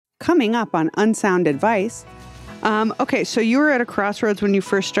coming up on Unsound Advice. Okay, so you were at a crossroads when you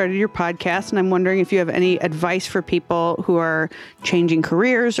first started your podcast, and I'm wondering if you have any advice for people who are changing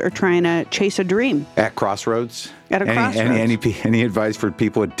careers or trying to chase a dream. At crossroads? At a crossroads. Any advice for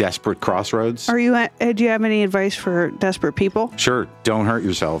people at desperate crossroads? Do you have any advice for desperate people? Sure. Don't hurt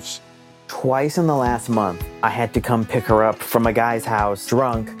yourselves. Twice in the last month, I had to come pick her up from a guy's house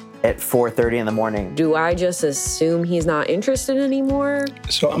drunk at 4:30 in the morning. Do I just assume he's not interested anymore?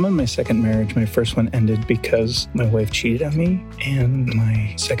 So I'm in my second marriage. My first one ended because my wife cheated on me, and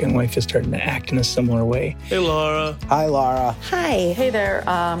my second wife is starting to act in a similar way. Hey, Laura. Hi, Laura. Hi. Hey there.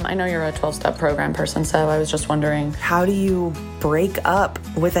 I know you're a 12-step program person, so I was just wondering, how do you break up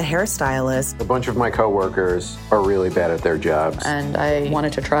with a hairstylist? A bunch of my coworkers are really bad at their jobs. And I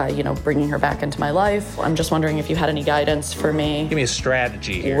wanted to try, bringing her back into my life. I'm just wondering if you had any guidance for me. Give me a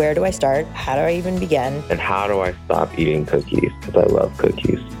strategy here. Where do I start? How do I even begin? And how do I stop eating cookies? Because I love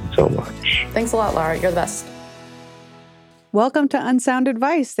cookies so much. Thanks a lot, Laura. You're the best. Welcome to Unsound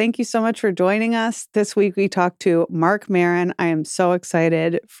Advice. Thank you so much for joining us. This week we talked to Marc Maron. I am so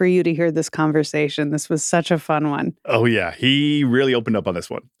excited for you to hear this conversation. This was such a fun one. Oh, yeah. He really opened up on this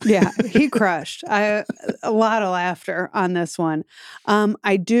one. Yeah, he crushed. A lot of laughter on this one.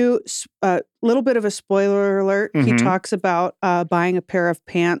 I do a little bit of a spoiler alert. Mm-hmm. He talks about buying a pair of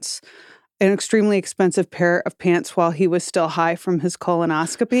pants, an extremely expensive pair of pants while he was still high from his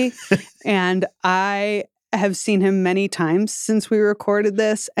colonoscopy. And I have seen him many times since we recorded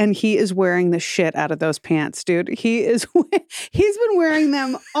this, and he is wearing the shit out of those pants, dude. He's been wearing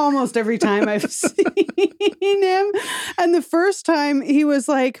them almost every time I've seen him. And the first time he was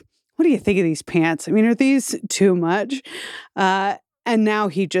like, what do you think of these pants? I mean, are these too much? And now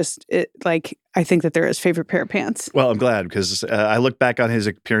he I think that they're his favorite pair of pants. Well, I'm glad because I look back on his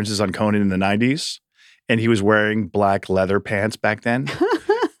appearances on Conan in the 90s, and he was wearing black leather pants back then.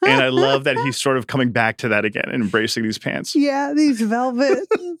 And I love that he's sort of coming back to that again and embracing these pants. Yeah, these velvet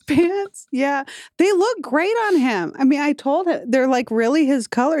pants. Yeah, they look great on him. I mean, I told him they're like really his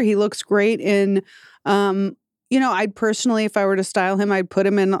color. He looks great in, I'd personally, if I were to style him, I'd put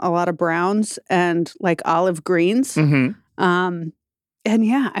him in a lot of browns and like olive greens. Mm-hmm. And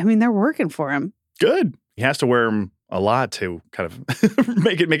yeah, I mean, they're working for him. Good. He has to wear them a lot to kind of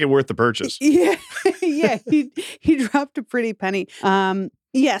make it worth the purchase. Yeah, yeah. He dropped a pretty penny.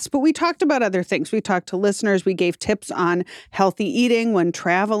 Yes, but we talked about other things. We talked to listeners. We gave tips on healthy eating when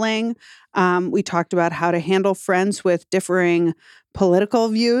traveling. We talked about how to handle friends with differing political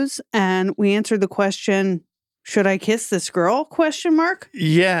views. And we answered the question, should I kiss this girl? ?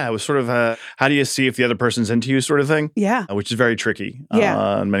 Yeah, it was sort of how do you see if the other person's into you sort of thing? Yeah. Which is very tricky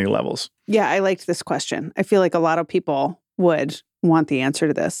on many levels. Yeah, I liked this question. I feel like a lot of people would want the answer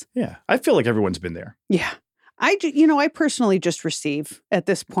to this. Yeah, I feel like everyone's been there. Yeah. I personally just receive at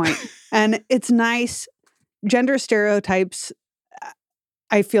this point. And it's nice. Gender stereotypes,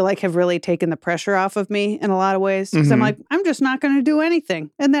 I feel like, have really taken the pressure off of me in a lot of ways. Because I'm like, I'm just not going to do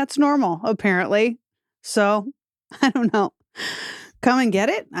anything. And that's normal, apparently. So, I don't know. Come and get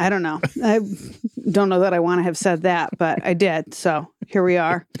it? I don't know. I don't know that I want to have said that, but I did. So here we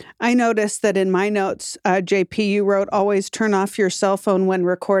are. I noticed that in my notes, JP, you wrote, always turn off your cell phone when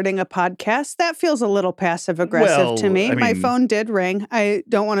recording a podcast. That feels a little passive aggressive to me. My phone did ring. I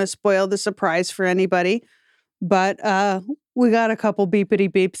don't want to spoil the surprise for anybody, but we got a couple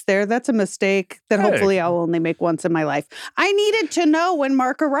beepity beeps there. That's a mistake that hopefully I'll only make once in my life. I needed to know when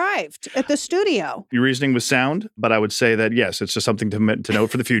Marc arrived at the studio. Your reasoning was sound, but I would say that, yes, it's just something to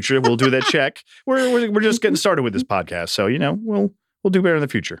note for the future. We'll do that check. We're just getting started with this podcast. So, we'll do better in the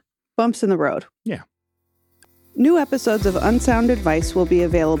future. Bumps in the road. Yeah. New episodes of Unsound Advice will be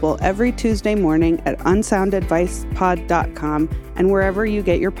available every Tuesday morning at unsoundadvicepod.com and wherever you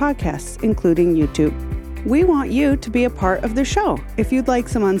get your podcasts, including YouTube. We want you to be a part of the show. If you'd like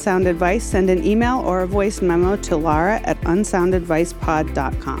some Unsound advice, send an email or a voice memo to Lara at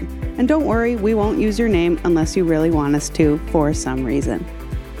unsoundadvicepod.com. And don't worry, we won't use your name unless you really want us to for some reason.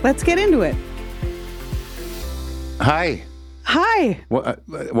 Let's get into it. Hi. Hi.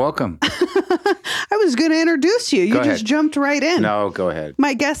 Welcome. I was going to introduce you. You just jumped right in. No, go ahead.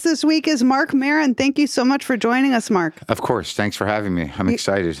 My guest this week is Marc Maron. Thank you so much for joining us, Marc. Of course. Thanks for having me. I'm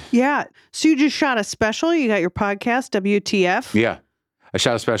excited. Yeah. So you just shot a special. You got your podcast, WTF. Yeah. I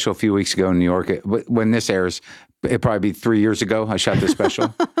shot a special a few weeks ago in New York. When this airs, it'll probably be 3 years ago. I shot this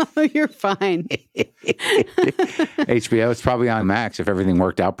special. You're fine. HBO. It's probably on Max if everything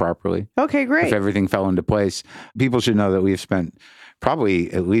worked out properly. Okay, great. If everything fell into place. People should know that we've spent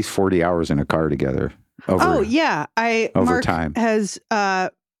probably at least 40 hours in a car together. Over time. Has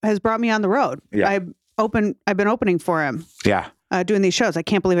brought me on the road. Yeah. I've been opening for him. Yeah. doing these shows. I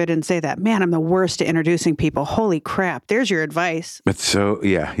can't believe I didn't say that. Man, I'm the worst at introducing people. Holy crap. There's your advice. But so,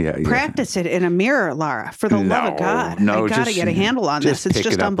 yeah. Practice it in a mirror, Lara, for the love of God. I got to get a handle on this. It's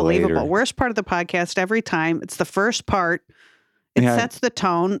just unbelievable. Later. Worst part of the podcast every time. It's the first part. It sets the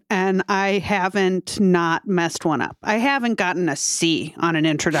tone, and I haven't not messed one up. I haven't gotten a C on an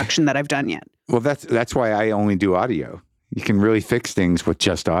introduction that I've done yet. Well, that's why I only do audio. You can really fix things with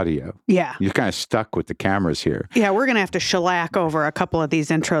just audio. Yeah. You're kind of stuck with the cameras here. Yeah, we're going to have to shellac over a couple of these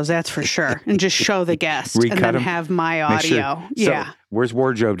intros, that's for sure, and just show the guest Recut and then them. have my audio. Sure. Yeah. So, where's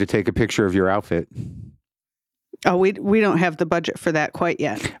wardrobe to take a picture of your outfit? Oh, we don't have the budget for that quite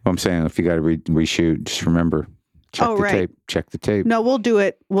yet. Well, I'm saying if you got to reshoot, just remember, check the tape. Check the tape. No, we'll do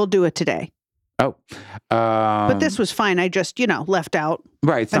it. We'll do it today. Oh. But this was fine. I just, left out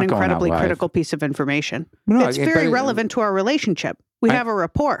it's an not going out incredibly live. critical piece of information. No, it's very relevant to our relationship. We have a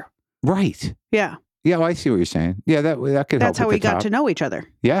rapport. Right. Yeah. Yeah, well, I see what you're saying. Yeah, that could help. That's how we got to know each other.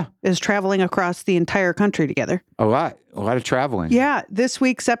 Yeah. Is traveling across the entire country together. A lot of traveling. Yeah. This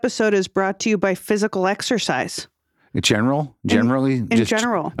week's episode is brought to you by physical exercise. Generally? In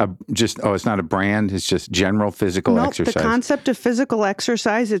general. It's not a brand. It's just general physical exercise. The concept of physical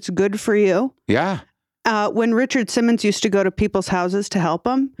exercise, it's good for you. Yeah. When Richard Simmons used to go to people's houses to help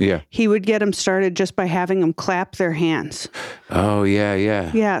them, he would get them started just by having them clap their hands. Oh, yeah.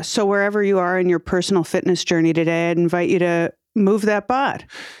 Yeah. So wherever you are in your personal fitness journey today, I'd invite you to move that bod.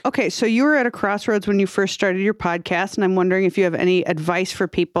 Okay, so you were at a crossroads when you first started your podcast, and I'm wondering if you have any advice for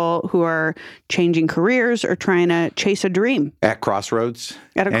people who are changing careers or trying to chase a dream. At crossroads?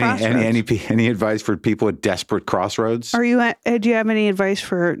 Crossroads. Any advice for people at desperate crossroads? Do you have any advice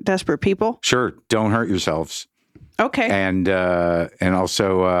for desperate people? Sure. Don't hurt yourselves. Okay. And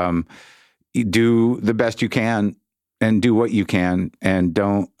also do the best you can and do what you can, and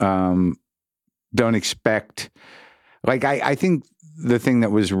don't expect. Like, I think the thing that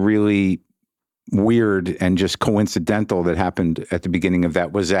was really weird and just coincidental that happened at the beginning of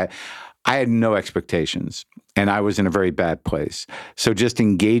that was that I had no expectations and I was in a very bad place. So just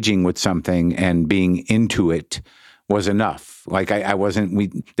engaging with something and being into it was enough. Like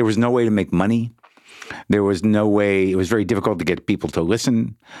there was no way to make money. There was no way, it was very difficult to get people to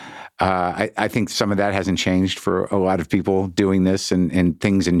listen. I think some of that hasn't changed for a lot of people doing this and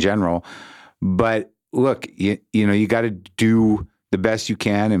things in general. But look, you got to do the best you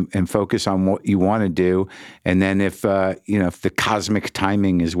can and focus on what you want to do. And then if the cosmic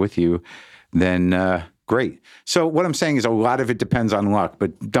timing is with you, then great. So what I'm saying is a lot of it depends on luck,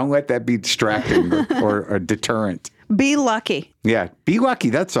 but don't let that be distracting or a deterrent. Be lucky. Yeah, be lucky.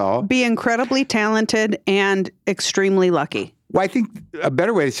 That's all. Be incredibly talented and extremely lucky. Well, I think a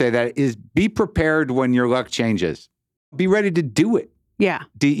better way to say that is be prepared when your luck changes. Be ready to do it. Yeah.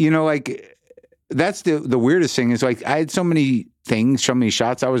 That's the weirdest thing is like I had so many things, so many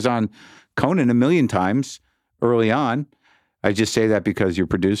shots. I was on Conan a million times early on. I just say that because your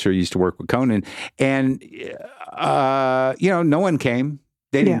producer used to work with Conan. And, no one came.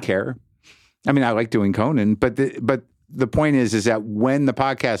 They didn't care. I mean, I like doing Conan, but the point is that when the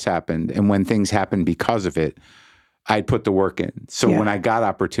podcast happened and when things happened because of it, I'd put the work in. So when I got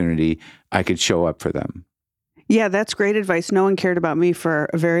opportunity, I could show up for them. Yeah, that's great advice. No one cared about me for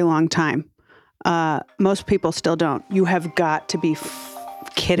a very long time. Most people still don't. You have got to be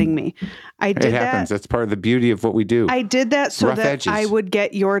kidding me. It happens. That's part of the beauty of what we do. I did that so Rough that edges. I would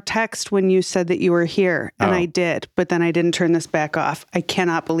get your text when you said that you were here. And I did. But then I didn't turn this back off. I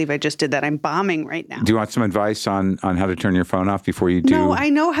cannot believe I just did that. I'm bombing right now. Do you want some advice on how to turn your phone off before you do? No, I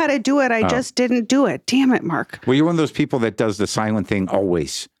know how to do it. I just didn't do it. Damn it, Mark. Well, you're one of those people that does the silent thing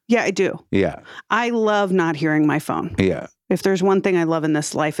always. Yeah, I do. Yeah. I love not hearing my phone. Yeah. If there's one thing I love in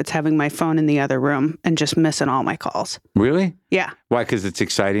this life, it's having my phone in the other room and just missing all my calls. Really? Yeah. Why? Because it's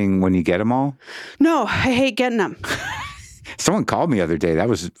exciting when you get them all? No, I hate getting them. Someone called me the other day. That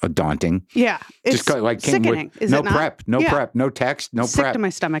was daunting. Yeah. It's came sickening. with Is no it not? prep, no prep, no text, no Sick prep. to my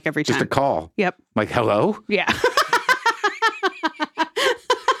stomach every time. Just a call. Yep. Like, hello? Yeah.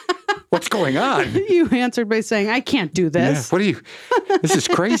 What's going on? You answered by saying, I can't do this. Yeah. This is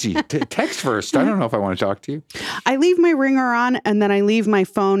crazy. Text first. I don't know if I want to talk to you. I leave my ringer on and then I leave my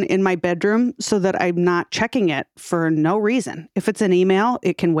phone in my bedroom so that I'm not checking it for no reason. If it's an email,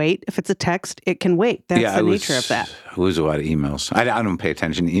 it can wait. If it's a text, it can wait. That's the nature of that. I lose a lot of emails. I don't pay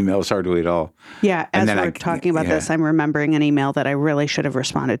attention to emails hardly at all. Yeah. As we're talking about this, I'm remembering an email that I really should have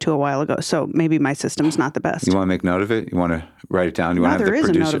responded to a while ago. So maybe my system's not the best. You want to make note of it? You want to write it down? You want to have there the is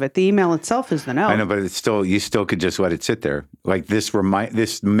producer? a note of it. The email itself is the note. I know, but you still could just let it sit there. Like this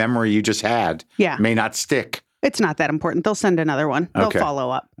memory you just had may not stick. It's not that important. They'll send another one. They'll follow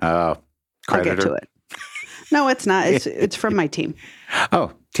up. Creditor. I'll get to it. No, it's not. It's from my team.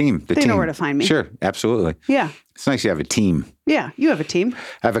 Oh, team. They know where to find me. Sure, absolutely. Yeah. It's nice you have a team. Yeah, you have a team.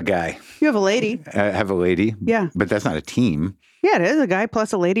 I have a guy. You have a lady. I have a lady. Yeah. But that's not a team. Yeah, it is a guy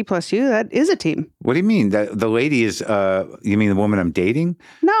plus a lady plus you. That is a team. What do you mean? The lady is, you mean the woman I'm dating?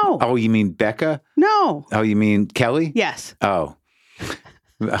 No. Oh, you mean Becca? No. Oh, you mean Kelly? Yes. Oh.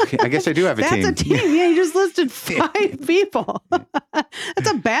 Okay, I guess I do have a team. That's a team. Yeah, you just listed 5 people. That's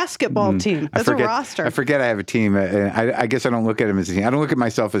a basketball team. That's a roster. I forget I have a team. I guess I don't look at him as a team. I don't look at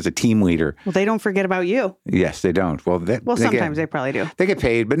myself as a team leader. Well, they don't forget about you. Yes, they don't. Well, sometimes they probably do. They get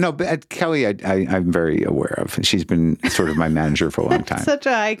paid, but no. But Kelly, I'm very aware of. She's been sort of my manager for a long time. Such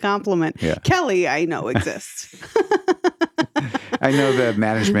a high compliment. Yeah. Kelly, I know exists. I know the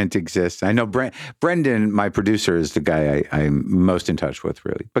management exists. I know Brendan, my producer, is the guy I'm most in touch with,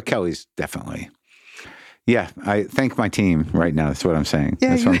 really. But Kelly's definitely. Yeah, I thank my team right now. That's what I'm saying.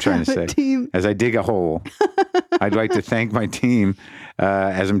 Yeah, that's what I'm trying to say. Team. As I dig a hole, I'd like to thank my team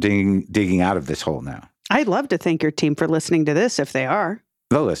as I'm digging out of this hole now. I'd love to thank your team for listening to this if they are.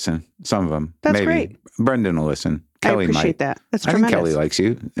 They'll listen. Some of them. That's maybe. Great. Brendan will listen. Kelly I appreciate might. That. That's I tremendous. think Kelly likes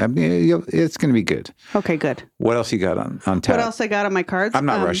you. I mean, it's going to be good. Okay, good. What else you got on tap? What else I got on my cards? I'm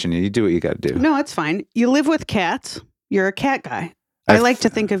not rushing you. You do what you got to do. No, it's fine. You live with cats. You're a cat guy. I like to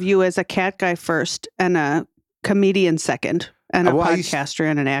think of you as a cat guy first and a comedian second and a podcaster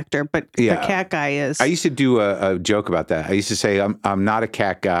and an actor. But the cat guy is. I used to do a joke about that. I used to say, I'm not a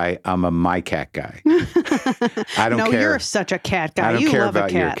cat guy. I'm a my cat guy. I don't care. No, you're such a cat guy. I don't you care love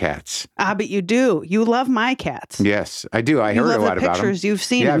about a cat. your cats. Ah, but you do. You love my cats. Yes, I do. I heard a lot about them. You love the pictures you've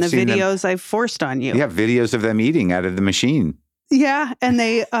seen and the videos I've forced on you. You have videos of them eating out of the machine. Yeah, and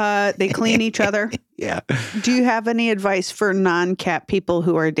they clean each other. Yeah. Do you have any advice for non-cat people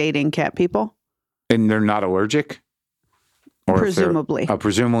who are dating cat people? And they're not allergic? Or presumably.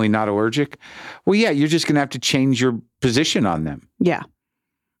 Presumably not allergic? Well, yeah, you're just going to have to change your position on them. Yeah.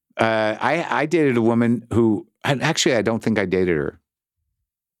 I dated a woman who, actually, I don't think I dated her.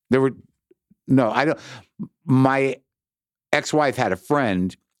 I don't. My ex-wife had a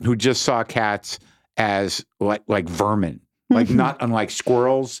friend who just saw cats as like vermin. Like not unlike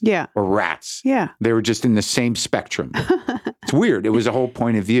squirrels or rats. Yeah. They were just in the same spectrum. It's weird. It was a whole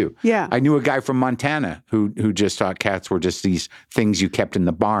point of view. Yeah. I knew a guy from Montana who just thought cats were just these things you kept in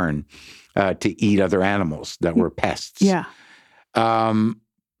the barn to eat other animals that were pests. Yeah.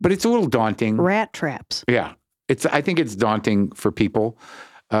 But it's a little daunting. Rat traps. Yeah. I think it's daunting for people.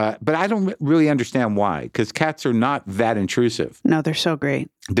 But I don't really understand why, because cats are not that intrusive. No, they're so great.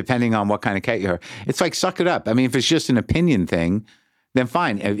 Depending on what kind of cat you are. It's like, suck it up. I mean, if it's just an opinion thing, then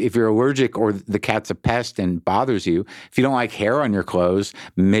fine. If you're allergic or the cat's a pest and bothers you, if you don't like hair on your clothes,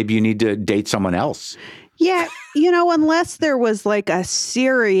 maybe you need to date someone else. Yeah. Unless there was like a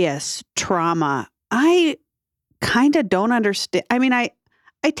serious trauma, I kind of don't understand. I mean, I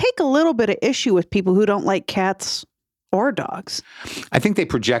take a little bit of issue with people who don't like cats or dogs. I think they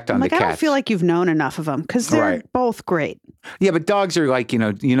project on the cats. I don't feel like you've known enough of them because they're both great. Yeah, but dogs are like, you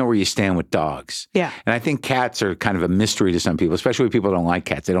know where you stand with dogs. Yeah. And I think cats are kind of a mystery to some people, especially when people don't like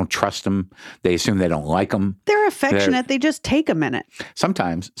cats. They don't trust them. They assume they don't like them. They're affectionate. They just take a minute.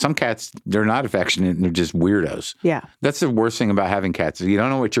 Sometimes. Some cats, they're not affectionate and they're just weirdos. Yeah. That's the worst thing about having cats. Is you don't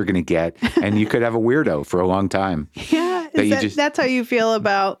know what you're going to get and you could have a weirdo for a long time. Yeah. That's how you feel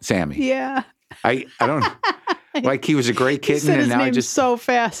about Sammy. Yeah. I don't like he was a great kitten, and his now name so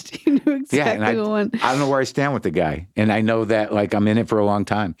fast. You knew exactly the one. I don't know where I stand with the guy, and I know that like I'm in it for a long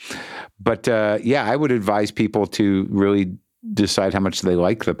time. But I would advise people to really decide how much they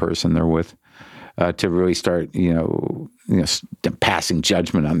like the person they're with, to really start passing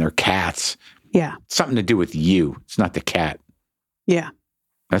judgment on their cats. Yeah, it's something to do with you. It's not the cat. Yeah.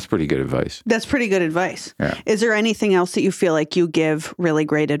 That's pretty good advice. That's pretty good advice. Yeah. Is there anything else that you feel like you give really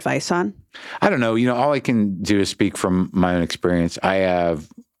great advice on? I don't know. All I can do is speak from my own experience. I have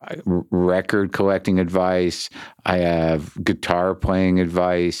record collecting advice. I have guitar playing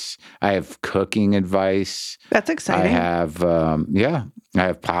advice. I have cooking advice. That's exciting. I have, I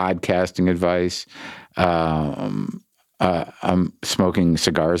have podcasting advice. I'm smoking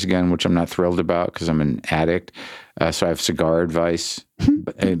cigars again, which I'm not thrilled about because I'm an addict. So I have cigar advice.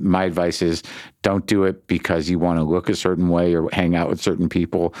 My advice is don't do it because you want to look a certain way or hang out with certain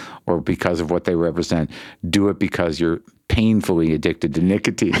people or because of what they represent. Do it because you're painfully addicted to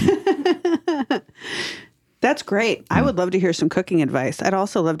nicotine. That's great. I would love to hear some cooking advice. I'd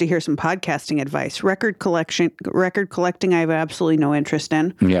also love to hear some podcasting advice. Record collecting, I have absolutely no interest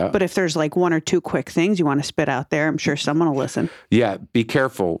in. Yeah. But if there's like one or two quick things you want to spit out there, I'm sure someone will listen. Yeah. Be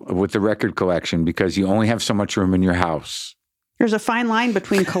careful with the record collection because you only have so much room in your house. There's a fine line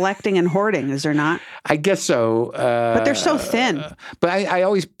between collecting and hoarding, is there not? I guess so. But they're so thin. But I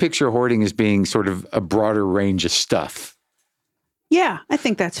always picture hoarding as being sort of a broader range of stuff. Yeah, I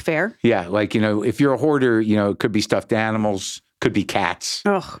think that's fair. Yeah, like, if you're a hoarder, it could be stuffed animals, could be cats,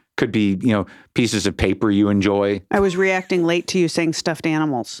 could be, pieces of paper you enjoy. I was reacting late to you saying stuffed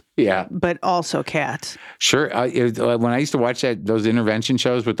animals. Yeah. But also cats. Sure. When I used to watch those intervention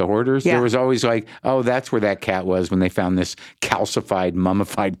shows with the hoarders, there was always like, oh, that's where that cat was when they found this calcified,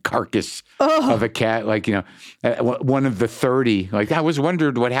 mummified carcass of a cat. Like, one of the 30. Like, I was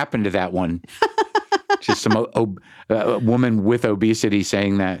wondered what happened to that one. Just some a woman with obesity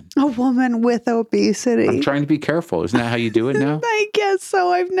saying that. A woman with obesity. I'm trying to be careful. Isn't that how you do it now? I guess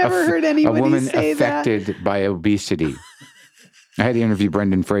so. I've never heard anybody say that. A woman affected by obesity. I had to interview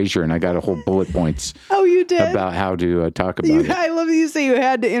Brendan Fraser, and I got a whole bullet points. Oh, you did? About how to talk about it. I love that you say you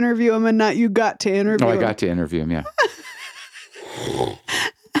had to interview him and not you got to interview him. I got to interview him, yeah.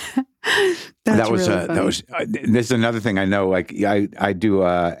 That's really funny. This is another thing I know. Like, I do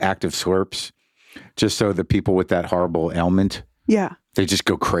active slurps. Just so the people with that horrible ailment, they just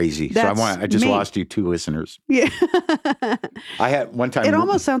go crazy. I just lost you 2 listeners. Yeah. I had one time. It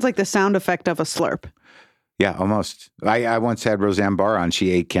almost sounds like the sound effect of a slurp. Yeah, almost. I once had Roseanne Barr on.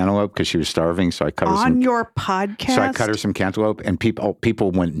 She ate cantaloupe because she was starving, so I cut her some. On your podcast? So I cut her some cantaloupe, and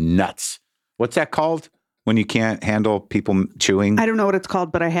people went nuts. What's that called? When you can't handle people chewing? I don't know what it's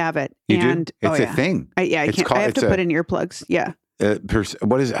called, but I have it. You do? It's a thing. I have to put in earplugs. Yeah.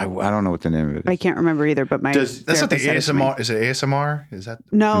 What is it? I don't know what the name of it is. I can't remember either, but that's not the ASMR. Is it ASMR? Is that?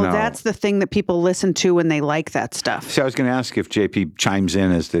 No, that's the thing that people listen to when they like that stuff. So I was going to ask if JP chimes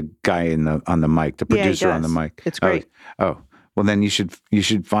in as the guy on the mic, the producer on the mic. It's great. Oh, well then you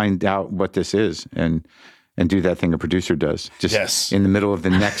should find out what this is and do that thing a producer does. Just in the middle of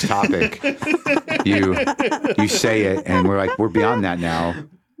the next topic, you say it, and we're beyond that now.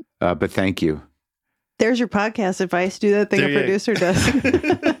 But thank you. There's your podcast advice. Do that thing a producer does.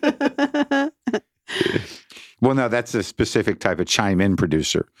 Well, no, that's a specific type of chime-in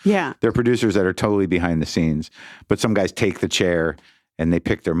producer. Yeah. They're producers that are totally behind the scenes. But some guys take the chair and they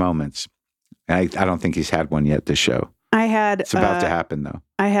pick their moments. And I don't think he's had one yet this show. It's about to happen, though.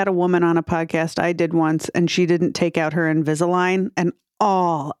 I had a woman on a podcast I did once, and she didn't take out her Invisalign. And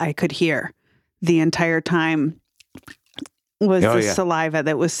all I could hear the entire time was the saliva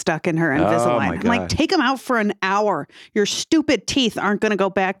that was stuck in her Invisalign. I'm like, take them out for an hour. Your stupid teeth aren't going to go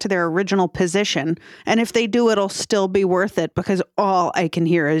back to their original position. And if they do, it'll still be worth it because all I can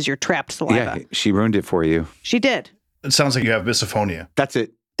hear is your trapped saliva. Yeah, she ruined it for you. She did. It sounds like you have misophonia. That's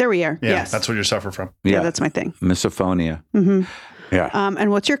it. There we are. Yeah, yes. That's what you suffer from. Yeah, that's my thing. Misophonia. Mm-hmm. Yeah.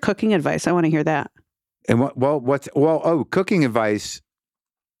 And what's your cooking advice? I want to hear that. And cooking advice.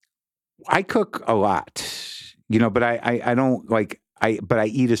 I cook a lot. But I don't but I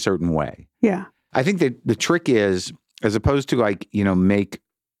eat a certain way. Yeah. I think that the trick is, as opposed to make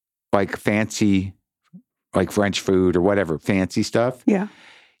fancy, French food or whatever, fancy stuff. Yeah.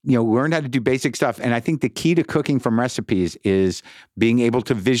 Learn how to do basic stuff. And I think the key to cooking from recipes is being able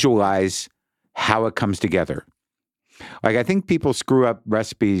to visualize how it comes together. I think people screw up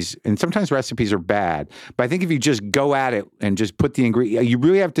recipes, and sometimes recipes are bad. But I think if you just go at it and just put the ingredient, you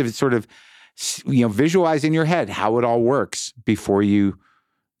really have to sort of visualize in your head how it all works before you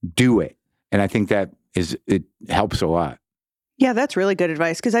do it. And I think it helps a lot. Yeah, that's really good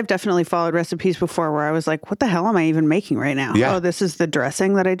advice because I've definitely followed recipes before where I was like, what the hell am I even making right now? Yeah. Oh, this is the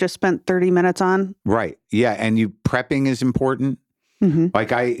dressing that I just spent 30 minutes on. Right. Yeah. And prepping is important. Mm-hmm.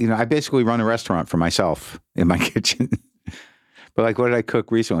 I basically run a restaurant for myself in my kitchen. But what did I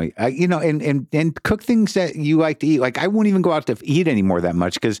cook recently? And cook things that you like to eat. I won't even go out to eat anymore that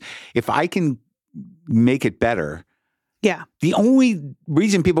much because if I can make it better. Yeah. The only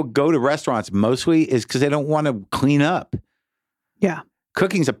reason people go to restaurants mostly is because they don't want to clean up. Yeah.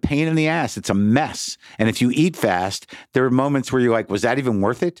 Cooking's a pain in the ass. It's a mess. And if you eat fast, there are moments where you're like, was that even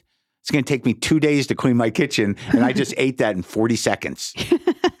worth it? It's going to take me 2 days to clean my kitchen. And I just ate that in 40 seconds.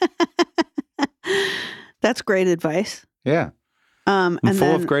 That's great advice. Yeah. I'm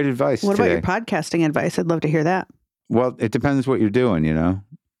full of great advice. What about your podcasting advice? I'd love to hear that. Well, it depends what you're doing,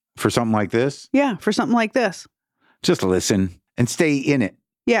 For something like this? Yeah, for something like this. Just listen and stay in it.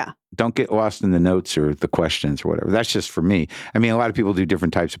 Yeah. Don't get lost in the notes or the questions or whatever. That's just for me. I mean, a lot of people do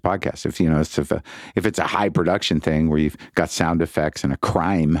different types of podcasts. If it's a high production thing where you've got sound effects and a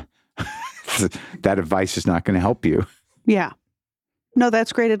crime, that advice is not going to help you. Yeah. No,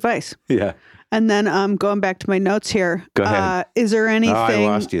 that's great advice. Yeah. And then going back to my notes here. Go ahead. Is there anything I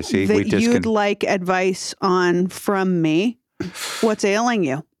lost you. See, that you'd like advice on from me? What's ailing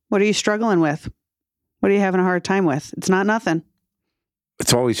you? What are you struggling with? What are you having a hard time with? It's not nothing.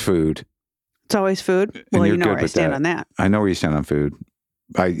 It's always food. It's always food. Well, you know where I stand on that. I know where you stand on food.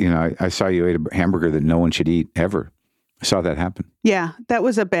 I saw you ate a hamburger that no one should eat ever. I saw that happen. Yeah, that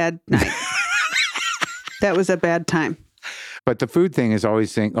was a bad night. That was a bad time. But the food thing is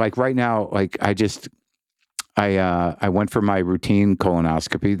always like right now, like I went for my routine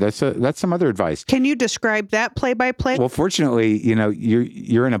colonoscopy. That's some other advice. Can you describe that play by play? Well, fortunately,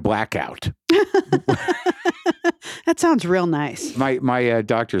 you're in a blackout. That sounds real nice. My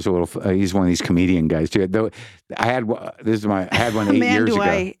doctor's a little. He's one of these comedian guys too. Though I had one 8 years ago. Man, do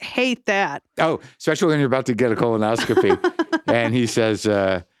I hate that. Oh, especially when you're about to get a colonoscopy, and he says,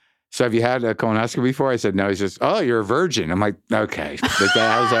 "So have you had a colonoscopy before?" I said, "No." He says, "Oh, you're a virgin." I'm like, "Okay."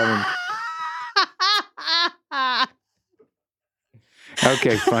 How's that one?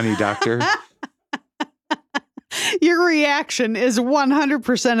 Okay, funny, doctor. Your reaction is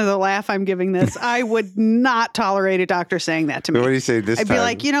 100% of the laugh I'm giving this. I would not tolerate a doctor saying that to me. What do you say this time? I'd be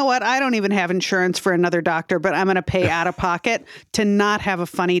like, you know what? I don't even have insurance for another doctor, but I'm going to pay out of pocket to not have a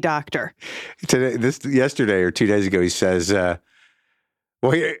funny doctor. Yesterday or 2 days ago, he says, he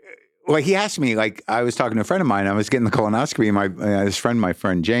asked me, like, I was talking to a friend of mine. I was getting the colonoscopy, and my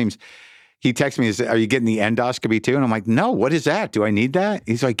friend James, he texted me and said, "Are you getting the endoscopy too?" And I'm like, "No, what is that? Do I need that?"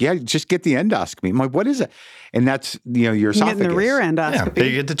 He's like, "Yeah, just get the endoscopy." I'm like, "What is it?" And that's, your esophagus. Getting the rear endoscopy. Yeah,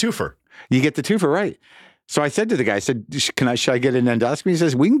 you get the twofer. You get the twofer, right. So I said to the guy, I said, should I get an endoscopy? He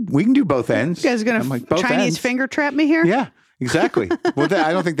says, we can do both ends. You guys going to Chinese finger trap me here? Yeah, exactly. Well,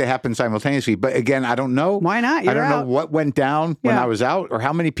 I don't think they happen simultaneously. But again, I don't know. Why not? I don't know what went down when I was out or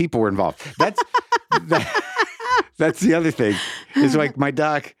how many people were involved. That's the other thing. It's like my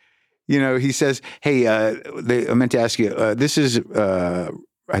doc, he says, "Hey, I meant to ask you, this is,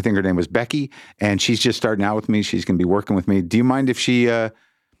 I think her name was Becky, and she's just starting out with me. She's going to be working with me. Do you mind if she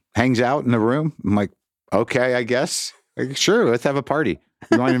hangs out in the room?" I'm like, "Okay, I guess. Like, sure, let's have a party.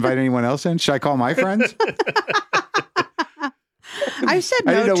 You want to invite anyone else in? Should I call my friends?" I've said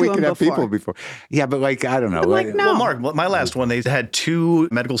no I didn't know to we him could have before. people before. Yeah, but I don't know. Like, no. Well, Mark, my last one, they had 2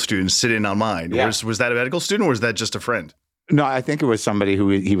 medical students sit in on mine. Yeah. Was that a medical student or was that just a friend? No, I think it was somebody who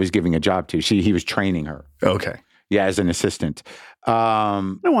he was giving a job to. He was training her. Okay. Yeah, as an assistant. I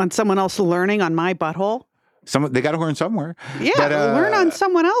don't want someone else learning on my butthole. They got to learn somewhere. Yeah, but, learn on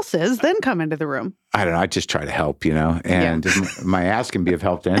someone else's, then come into the room. I don't know. I just try to help, and my ass can be of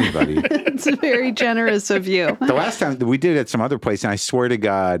help to anybody. It's very generous of you. The last time we did it at some other place, and I swear to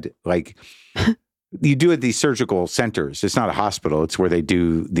God, like you do it at these surgical centers. It's not a hospital. It's where they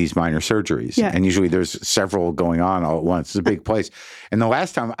do these minor surgeries. Yeah. And usually there's several going on all at once. It's a big place. And the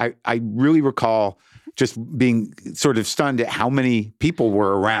last time I really recall just being sort of stunned at how many people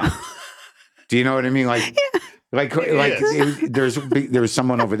were around. Do you know what I mean? Like, there's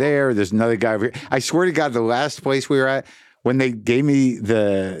someone over there. There's another guy over here. I swear to God, the last place we were at, when they gave me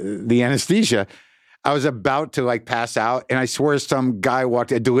the anesthesia, I was about to pass out, and I swear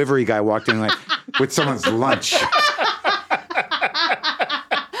a delivery guy walked in with someone's lunch.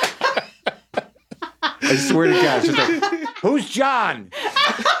 I swear to God, it's just like, "Who's John?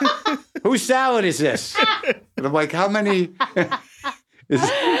 Whose salad is this?" And I'm like, "How many?"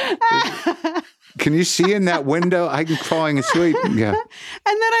 Can you see in that window? I'm falling asleep. Yeah. And then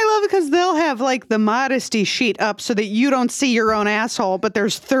I love it because they'll have the modesty sheet up so that you don't see your own asshole, but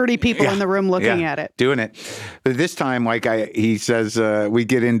there's 30 people in the room looking at it. Doing it. But this time, he says, we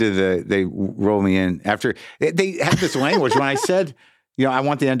get into they roll me in after they have this language. When I said, I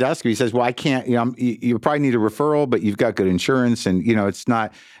want the endoscopy, he says, "Well, I can't, you probably need a referral, but you've got good insurance and, it's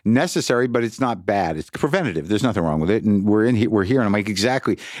not necessary, but it's not bad. It's preventative. There's nothing wrong with it. And we're here. And I'm like,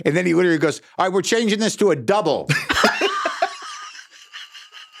 exactly. And then he literally goes, "All right, we're changing this to a double."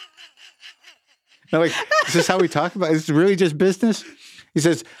 I'm like, is this how we talk about it? Is it really just business? He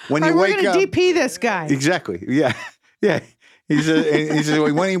says, "When you wake up." We're going to DP this guy. Exactly. Yeah. Yeah. He says,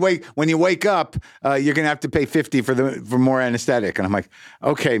 when you wake up, you're going to have to pay $50 for more anesthetic. And I'm like,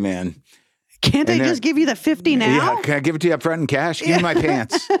 "Okay, man. Can't they just give you the $50 now?" Yeah, can I give it to you up front in cash? Give me my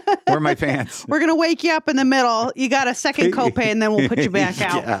pants. Where are my pants? We're going to wake you up in the middle. You got a second copay, and then we'll put you back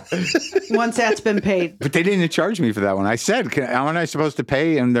out once that's been paid. But they didn't charge me for that one. I said, aren't I supposed to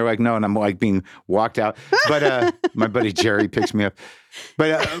pay? And they're like, "No." And I'm being walked out. But my buddy Jerry picks me up.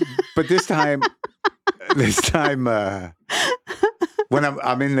 But this time, when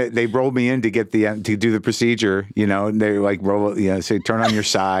I'm in, they roll me in to get to do the procedure, and they roll, say turn on your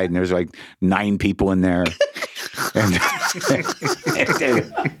side, and there's 9 people in there, and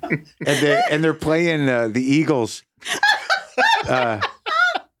they're playing the Eagles,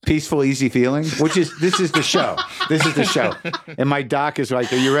 "Peaceful, Easy Feeling," this is the show. This is the show, and my doc is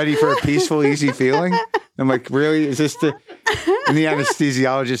like, "Are you ready for a peaceful, easy feeling?" I'm like, "Really? Is this the?" And the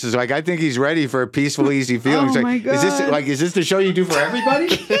anesthesiologist is like, I think he's ready for a peaceful, easy feeling. He's my like, God. is this the show you do for everybody?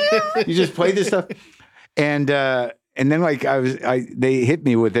 You just play this stuff? And then like they hit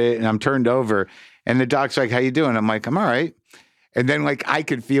me with it and I'm turned over and the doc's like, how you doing? I'm like, I'm all right. And then like I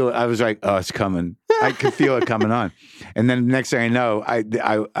could feel it. I was like, oh, it's coming. I could feel it coming on. And then the next thing I know,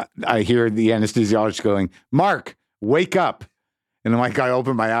 I hear the anesthesiologist going, Marc, wake up. And I'm like, I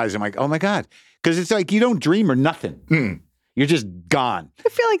open my eyes. I'm like, oh my God. Because it's like you don't dream or nothing. You're just gone. I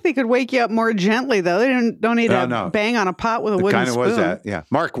feel like they could wake you up more gently, though. They don't need to bang on a pot with a wooden spoon. Kind of was that, yeah.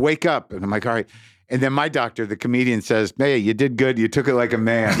 Marc, wake up. And I'm like, all right. And then my doctor, the comedian, says, hey, you did good. You took it like a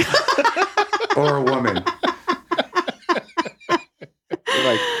man or a woman.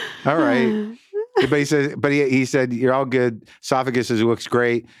 Like, all right. But he said, you're all good. Esophagus looks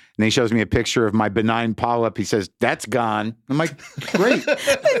great. And he shows me a picture of my benign polyp. He says, that's gone. I'm like, great.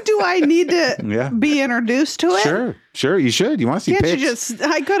 Then do I need to be introduced to it? Sure. You should. You want to see pics?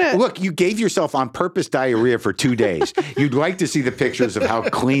 Look, you gave yourself on purpose diarrhea for 2 days. You'd like to see the pictures of how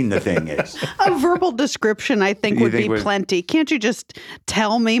clean the thing is. A verbal description, I think, would be plenty. Can't you just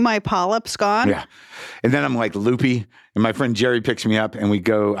tell me my polyp's gone? Yeah. And then I'm like loopy. And my friend Jerry picks me up and we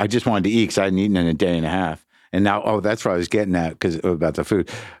go, I just wanted to eat because I hadn't eaten in a day and a half. And now, that's what I was getting at about the food.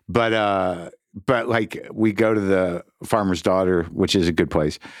 But like we go to the Farmer's Daughter, which is a good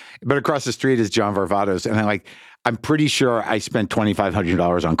place. But across the street is John Varvatos. And I'm pretty sure I spent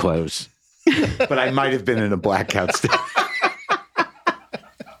 $2,500 on clothes. But I might have been in a blackout state.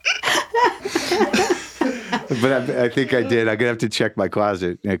 But I think I did. I'm going to have to check my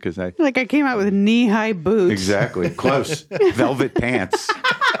closet. Because I came out with knee-high boots. Exactly. Close. Velvet pants.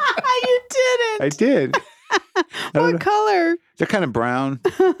 You didn't. I did. What color? They're kind of brown.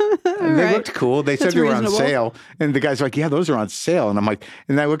 They looked cool. They said they were on sale. And the guy's like, yeah, those are on sale. And I'm like,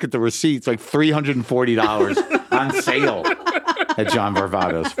 and I look at the receipts, like $340 on sale at John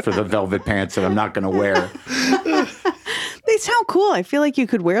Varvatos for the velvet pants that I'm not going to wear. They sound cool. I feel like you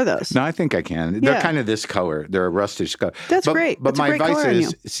could wear those. No, I think I can. They're kind of this color. They're a rustish color. That's great. But my advice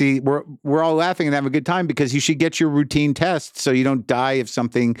is, see, we're all laughing and having a good time because you should get your routine tests so you don't die of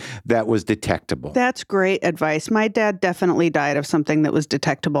something that was detectable. That's great advice. My dad definitely died of something that was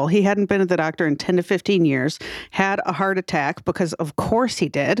detectable. He hadn't been to the doctor in 10 to 15 years, had a heart attack because of course he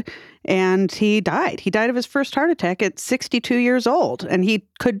did, and he died. He died of his first heart attack at 62 years old, and he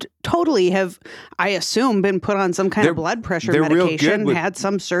could totally have, I assume, been put on some kind of blood pressure medication, had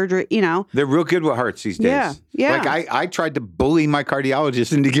some surgery, They're real good with hearts these days. Yeah. Like I tried to bully my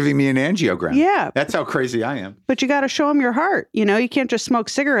cardiologist into giving me an angiogram. Yeah. That's how crazy I am. But you got to show them your heart. You can't just smoke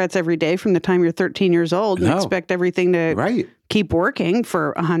cigarettes every day from the time you're 13 years old and expect everything to keep working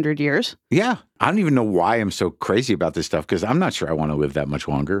for 100 years. Yeah. I don't even know why I'm so crazy about this stuff because I'm not sure I want to live that much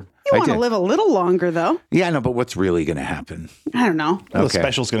longer. You want to live a little longer, though. Yeah, I know, but what's really going to happen? I don't know. Well, the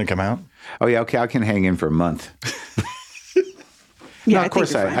special's going to come out. Oh, yeah, okay, I can hang in for a month. Yeah, no, of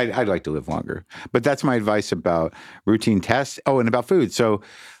course, I'd like to live longer. But that's my advice about routine tests. Oh, and about food. So,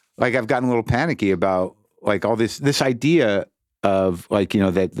 like, I've gotten a little panicky about, like, all this idea of, like,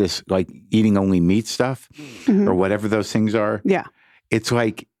 that this, like, eating only meat stuff or whatever those things are. Yeah. It's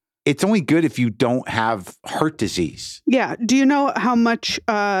like, it's only good if you don't have heart disease. Yeah. Do you know how much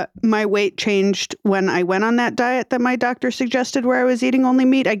my weight changed when I went on that diet that my doctor suggested where I was eating only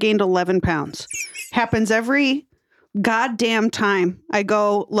meat? I gained 11 pounds. Happens every goddamn time. I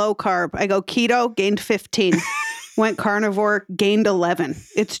go low carb. I go keto, gained 15. Went carnivore, gained 11.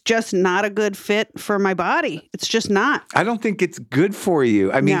 It's just not a good fit for my body. It's just not. I don't think it's good for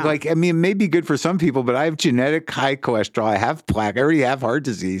you. I mean, it may be good for some people, but I have genetic high cholesterol. I have plaque. I already have heart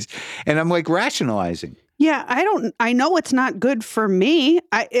disease. And I'm like rationalizing. Yeah, I know it's not good for me.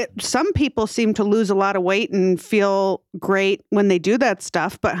 Some people seem to lose a lot of weight and feel great when they do that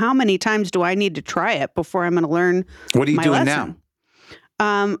stuff. But how many times do I need to try it before I'm going to learn What are you my doing lesson? now?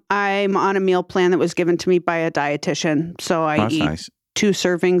 I'm on a meal plan that was given to me by a dietitian. So I eat 2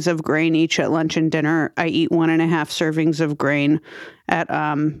 servings of grain each at lunch and dinner. I eat 1.5 servings of grain at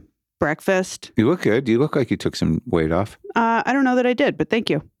breakfast. You look good. You look like you took some weight off. I don't know that I did, but thank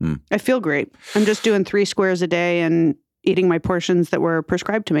you. I feel great. I'm just doing 3 squares a day and eating my portions that were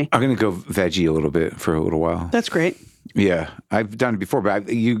prescribed to me. I'm going to go veggie a little bit for a little while. That's great. Yeah, I've done it before, but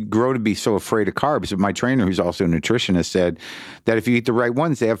you grow to be so afraid of carbs. My trainer, who's also a nutritionist, said that if you eat the right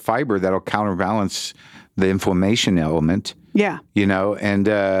ones, they have fiber that'll counterbalance the inflammation element. Yeah. And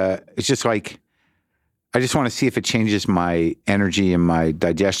it's just like, I just want to see if it changes my energy and my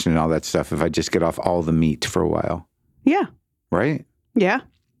digestion and all that stuff if I just get off all the meat for a while. Yeah. Right? Yeah.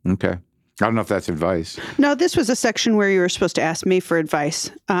 Okay. I don't know if that's advice. No, this was a section where you were supposed to ask me for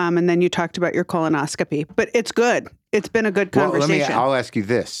advice, and then you talked about your colonoscopy. But it's good. It's been a good conversation. I'll ask you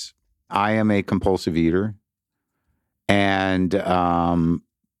this. I am a compulsive eater. And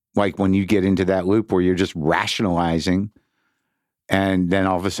like when you get into that loop where you're just rationalizing, and then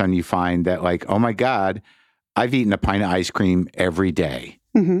all of a sudden you find that like, oh my God, I've eaten a pint of ice cream every day.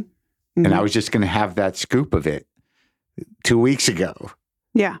 Mm-hmm. Mm-hmm. And I was just going to have that scoop of it 2 weeks ago.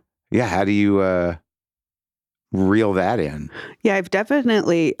 Yeah. Yeah. How do you reel that in? Yeah, I've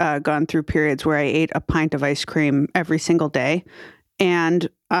definitely gone through periods where I ate a pint of ice cream every single day. And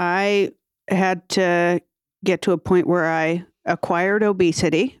I had to get to a point where I acquired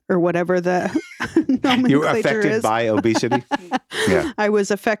obesity or whatever the nomenclature you were affected by obesity? Yeah. I was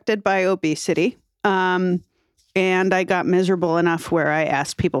affected by obesity. And I got miserable enough where I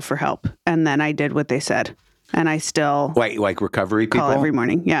asked people for help. And then I did what they said. And I still... Like recovery people? Call every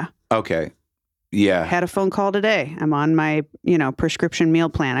morning, yeah. Okay. Yeah. Had a phone call today. I'm on my, prescription meal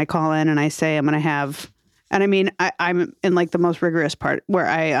plan. I call in and I say I'm going to have... And I mean, I'm in like the most rigorous part where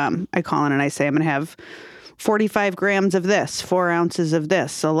I call in and I say I'm going to have 45 grams of this, 4 ounces of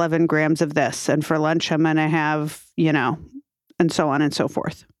this, 11 grams of this. And for lunch, I'm going to have, and so on and so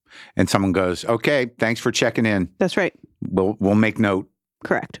forth. And someone goes, okay, thanks for checking in. That's right. We'll make note.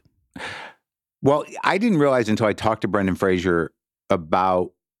 Correct. Well, I didn't realize until I talked to Brendan Fraser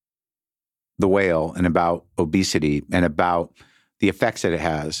about the whale and about obesity and about the effects that it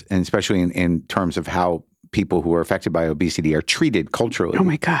has, and especially in terms of how people who are affected by obesity are treated culturally. Oh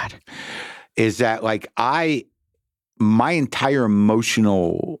my God. Is that like my entire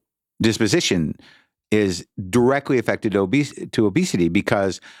emotional disposition is directly affected to obesity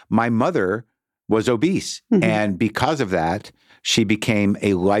because my mother was obese. Mm-hmm. And because of that, she became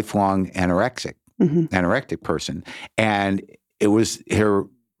a lifelong anorectic person. And it was her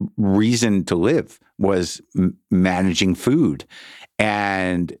reason to live was managing food.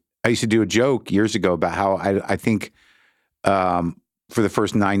 And I used to do a joke years ago about how I think for the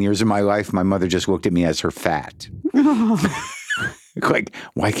first 9 years of my life, my mother just looked at me as her fat. Like,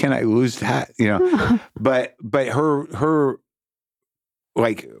 why can't I lose that? But her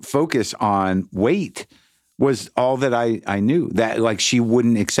like focus on weight was all that I knew. That like she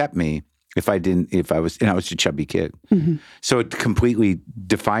wouldn't accept me if I was a chubby kid. Mm-hmm. So it completely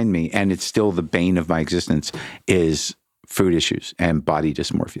defined me, and it's still the bane of my existence is food issues and body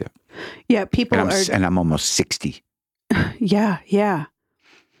dysmorphia. Yeah, and I'm almost 60. Yeah.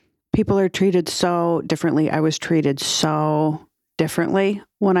 People are treated so differently. I was treated so differently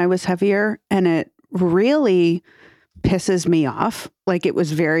when I was heavier, and it really pisses me off. Like, it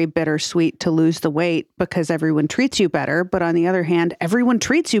was very bittersweet to lose the weight because everyone treats you better. But on the other hand, everyone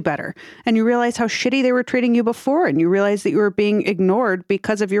treats you better. And you realize how shitty they were treating you before. And you realize that you were being ignored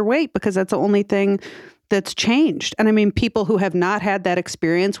because of your weight, because that's the only thing that's changed. And I mean, people who have not had that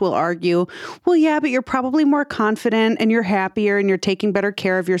experience will argue, well, yeah, but you're probably more confident and you're happier and you're taking better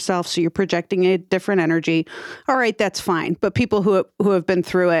care of yourself. So you're projecting a different energy. All right, that's fine. But people who have been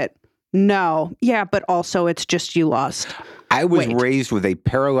through it, no. Yeah, but also it's just you lost. I was raised with a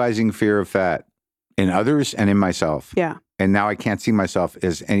paralyzing fear of fat in others and in myself. Yeah. And now I can't see myself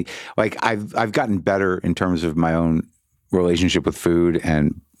as any, like I've gotten better in terms of my own relationship with food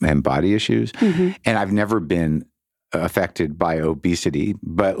and body issues. And I've never been affected by obesity,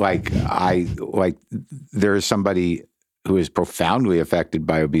 but there is somebody who is profoundly affected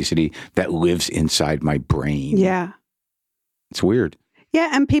by obesity that lives inside my brain. Yeah. It's weird.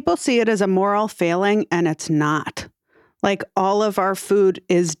 Yeah. And people see it as a moral failing, and it's not. Like, all of our food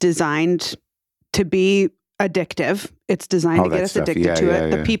is designed to be addictive. It's designed to get us addicted to it.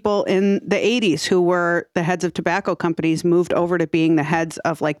 The people in the 80s who were the heads of tobacco companies moved over to being the heads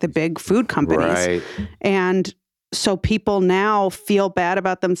of like the big food companies. Right. And so people now feel bad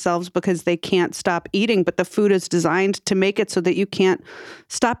about themselves because they can't stop eating, but the food is designed to make it so that you can't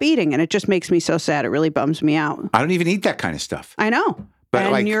stop eating. And it just makes me so sad. It really bums me out. I don't even eat that kind of stuff. I know.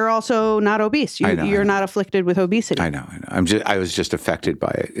 But and you're also not obese. You're not afflicted with obesity. I know. I was just affected by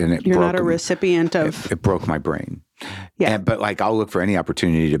it, and you're not a recipient of. It broke my brain. Yeah. But like, I'll look for any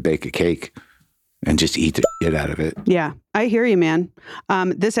opportunity to bake a cake, and just eat the shit out of it. Yeah, I hear you, man.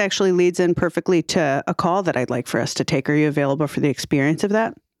 This actually leads in perfectly to a call that I'd like for us to take. Are you available for the experience of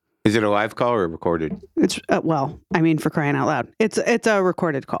that? Is it a live call or recorded? It's for crying out loud, it's a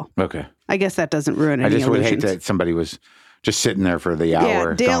recorded call. Okay. I guess that doesn't ruin any illusions. I just would hate that somebody was just sitting there for the hour.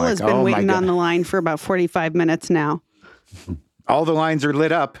 Yeah, Dale has been waiting on the line for about 45 minutes now. All the lines are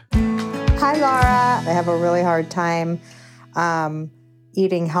lit up. Hi, Laura. I have a really hard time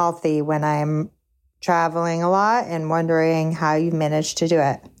eating healthy when I'm traveling a lot and wondering how you managed to do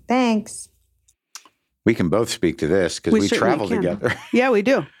it. Thanks. We can both speak to this because we certainly travel can. together. Yeah, we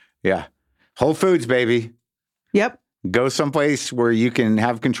do. Yeah. Whole Foods, baby. Yep. Go someplace where you can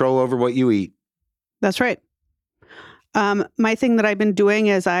have control over what you eat. That's right. My thing that I've been doing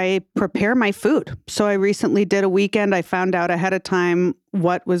is I prepare my food. So I recently did a weekend. I found out ahead of time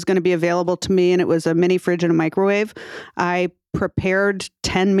what was going to be available to me, and it was a mini fridge and a microwave. I prepared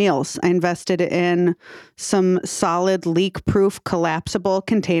 10 meals. I invested in some solid leak-proof collapsible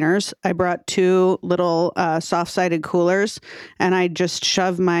containers. I brought 2 little soft-sided coolers, and I just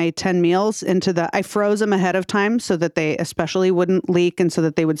shoved my 10 meals into I froze them ahead of time so that they especially wouldn't leak and so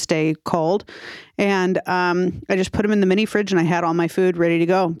that they would stay cold. And I just put them in the mini fridge, and I had all my food ready to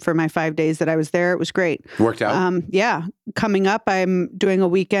go for my 5 days that I was there. It was great. Worked out? Yeah. Coming up, I'm doing a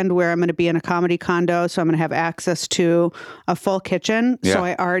weekend where I'm going to be in a comedy condo, so I'm going to have access to a full kitchen. Yeah. So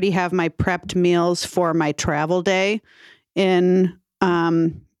I already have my prepped meals for my travel day in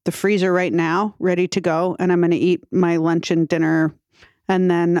the freezer right now, ready to go. And I'm going to eat my lunch and dinner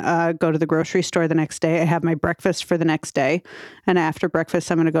and then go to the grocery store the next day. I have my breakfast for the next day. And after breakfast,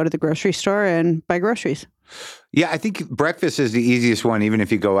 I'm going to go to the grocery store and buy groceries. Yeah, I think breakfast is the easiest one, even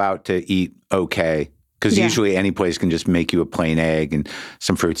if you go out to eat okay. Because usually any place can just make you a plain egg and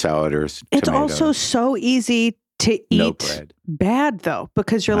some fruit salad or It's tomato. also so easy to eat bad, though,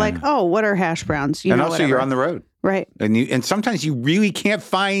 because you're like, oh, what are hash browns? And also you're on the road. Right. And sometimes you really can't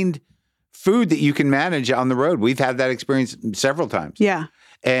find food that you can manage on the road. We've had that experience several times. Yeah.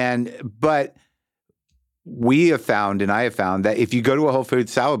 But we have found, and I have found, that if you go to a Whole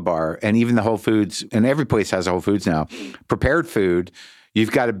Foods salad bar, and even the Whole Foods, and every place has a Whole Foods now, prepared food,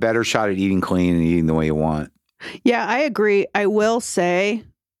 you've got a better shot at eating clean and eating the way you want. Yeah, I agree. I will say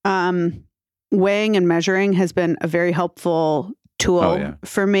weighing and measuring has been a very helpful tool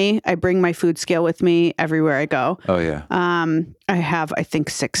for me. I bring my food scale with me everywhere I go. Oh, yeah. I have, I think,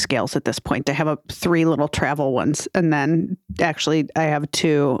 6 scales at this point. I have 3 little travel ones, and then actually I have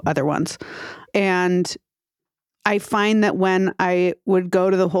 2 other ones. And I find that when I would go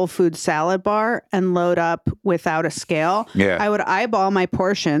to the Whole Foods salad bar and load up without a scale, I would eyeball my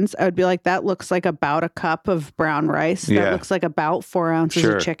portions. I would be like, that looks like about a cup of brown rice. That looks like about 4 ounces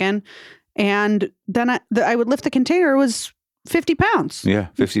of chicken. And then I would lift the container. It was 50 pounds. Yeah,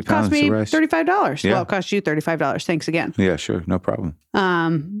 50 pounds of rice. Cost me $35. Yeah. Well, it cost you $35. Thanks again. Yeah, sure. No problem.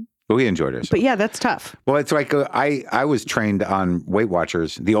 But we enjoyed ourselves. But yeah, that's tough. Well, it's like I was trained on Weight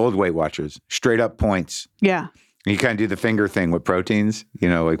Watchers, the old Weight Watchers, straight up points. Yeah. You kind of do the finger thing with proteins,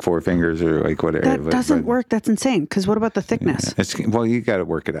 like 4 fingers or like whatever. That doesn't work. That's insane. Because what about the thickness? Well, you got to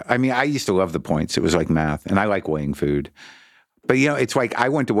work it out. I mean, I used to love the points. It was like math, and I like weighing food. But it's like I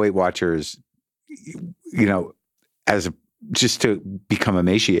went to Weight Watchers, just to become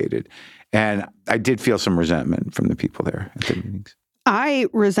emaciated, and I did feel some resentment from the people there at the meetings. I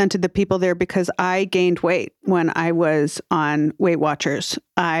resented the people there because I gained weight when I was on Weight Watchers.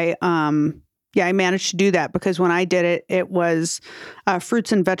 I managed to do that because when I did it, it was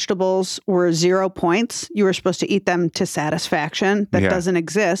fruits and vegetables were 0 points. You were supposed to eat them to satisfaction. That doesn't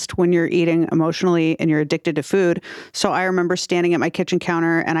exist when you're eating emotionally and you're addicted to food. So I remember standing at my kitchen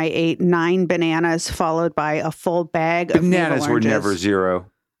counter and I ate 9 bananas followed by a full bag of bananas were never 0.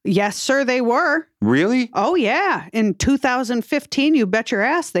 Yes, sir, they were. Really? Oh, yeah. In 2015, you bet your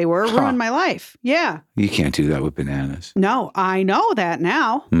ass they were. Ruined my life. Yeah. You can't do that with bananas. No, I know that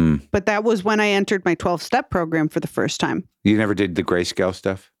now. But that was when I entered my 12-step program for the first time. You never did the grayscale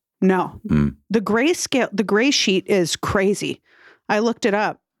stuff? No. The gray sheet is crazy. I looked it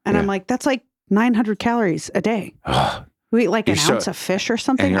up and I'm like, that's like 900 calories a day. We eat like an ounce of fish or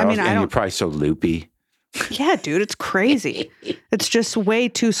something. You're probably so loopy. Yeah, dude, it's crazy. It's just way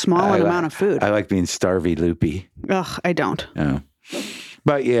too small an amount of food. I like being starvy loopy. Ugh, I don't. No.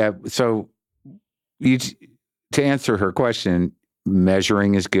 But yeah, so to answer her question,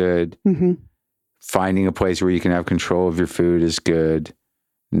 measuring is good. Mm-hmm. Finding a place where you can have control of your food is good.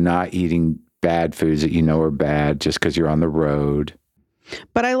 Not eating bad foods that you know are bad just because you're on the road.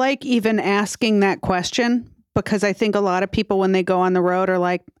 But I like even asking that question because I think a lot of people when they go on the road are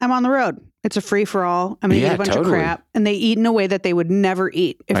like, I'm on the road. It's a free-for-all. I'm going to eat a bunch of crap. And they eat in a way that they would never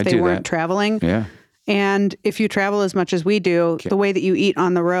eat if they weren't traveling. Yeah. And if you travel as much as we do, the way that you eat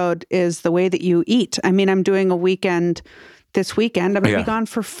on the road is the way that you eat. I mean, I'm doing a weekend this weekend. I'm going to be gone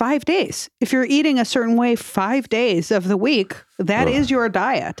for 5 days. If you're eating a certain way 5 days of the week, that is your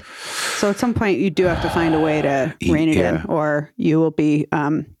diet. So at some point, you do have to find a way to rein it in, or you will be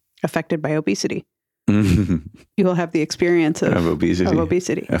affected by obesity. You will have the experience of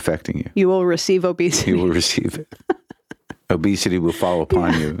obesity affecting you. You will receive obesity. You will receive it. Obesity will fall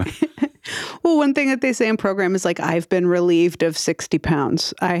upon you. Well, one thing that they say in program is like, I've been relieved of 60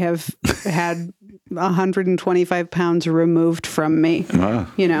 pounds. I have had 125 pounds removed from me. Wow.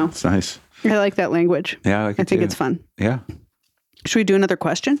 You know, it's nice. I like that language. Yeah, I like it I think too. it's fun. Yeah. Should we do another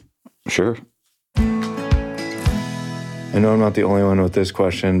question? Sure. I know I'm not the only one with this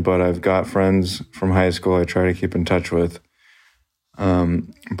question, but I've got friends from high school I try to keep in touch with.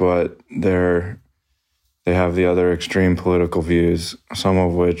 But they have the other extreme political views, some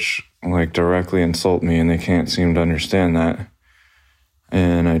of which like directly insult me, and they can't seem to understand that.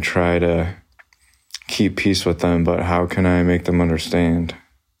 And I try to keep peace with them, but how can I make them understand?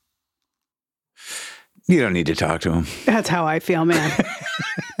 You don't need to talk to them. That's how I feel, man.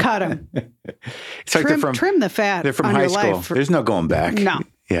 Cut them. It's like trim the fat. They're from on high your school. life. There's no going back. No.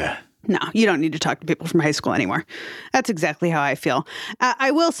 Yeah. No, you don't need to talk to people from high school anymore. That's exactly how I feel.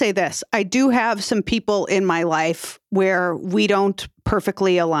 I will say this. I do have some people in my life where we don't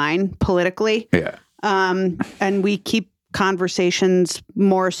perfectly align politically. Yeah. And we keep conversations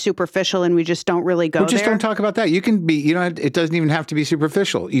more superficial and we just don't really go Well, just there. don't talk about that. You can be, it doesn't even have to be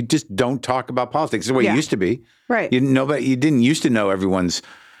superficial. You just don't talk about politics. It's the way it used to be. Right. You didn't used to know everyone's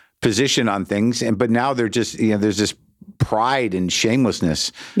position on things, but now they're just, there's this pride and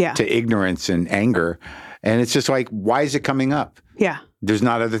shamelessness to ignorance and anger. And it's just like, why is it coming up? Yeah. There's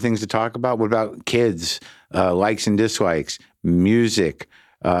not other things to talk about. What about kids, likes and dislikes, music,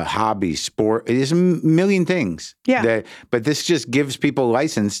 hobbies, sport? There's a million things. Yeah. But this just gives people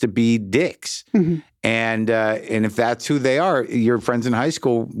license to be dicks. Mm-hmm. And if that's who they are, your friends in high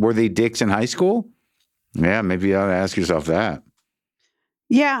school, were they dicks in high school? Yeah, maybe you ought to ask yourself that.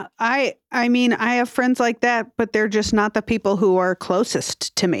 Yeah, I mean, I have friends like that, but they're just not the people who are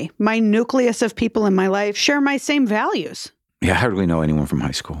closest to me. My nucleus of people in my life share my same values. Yeah, how do we know anyone from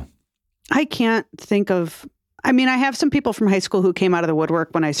high school? I can't think of, I mean, I have some people from high school who came out of the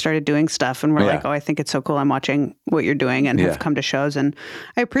woodwork when I started doing stuff and were like, oh, I think it's so cool. I'm watching what you're doing and have come to shows and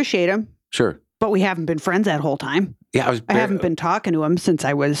I appreciate them. Sure. But we haven't been friends that whole time. Yeah, I haven't been talking to them since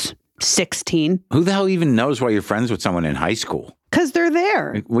I was 16. Who the hell even knows why you're friends with someone in high school? Because they're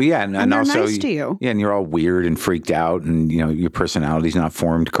there. Well, yeah, and they're also nice to you. Yeah, and you're all weird and freaked out, and your personality's not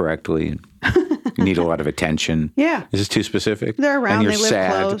formed correctly. And you need a lot of attention. Yeah, is this too specific? They're around. And you're they live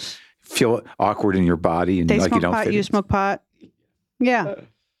sad, close. Feel awkward in your body, and they like smoke you don't pot. fit You in. smoke pot. Yeah,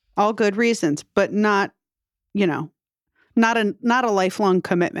 all good reasons, but not, not a lifelong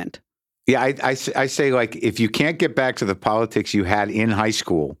commitment. Yeah, I say, like, if you can't get back to the politics you had in high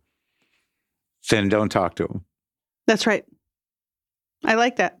school, then don't talk to them. That's right. I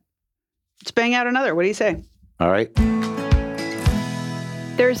like that. Let's bang out another. What do you say? All right.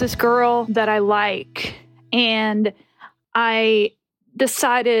 There's this girl that I like, and I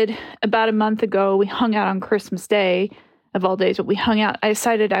decided about a month ago, we hung out on Christmas Day, of all days, but we hung out. I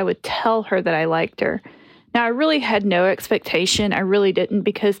decided I would tell her that I liked her. Now, I really had no expectation. I really didn't,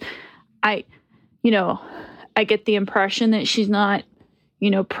 because I get the impression that she's not,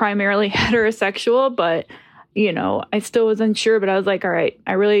 primarily heterosexual, but, I still was unsure, but I was like, all right,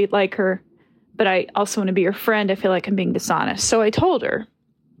 I really like her, but I also want to be your friend. I feel like I'm being dishonest. So I told her,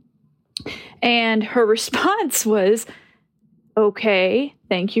 and her response was, okay,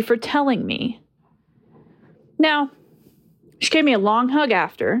 thank you for telling me. Now, she gave me a long hug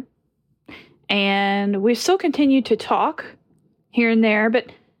after, and we still continued to talk here and there, but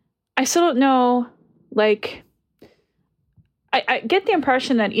I still don't know, like, I get the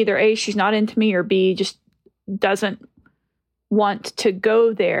impression that either A, she's not into me, or B, just doesn't want to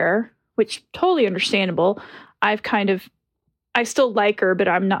go there, which totally understandable. I still like her, but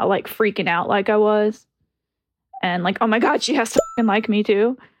I'm not like freaking out like I was. And like, oh my God, she has to fucking like me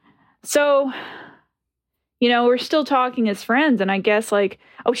too. So, we're still talking as friends. And I guess like,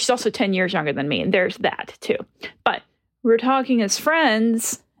 oh, she's also 10 years younger than me. And there's that too. But we're talking as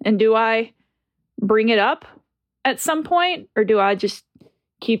friends. And do I bring it up at some point? Or do I just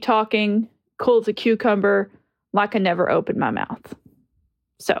keep talking cool as a cucumber like I never opened my mouth?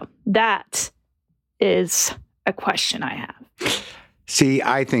 So that is a question I have. See,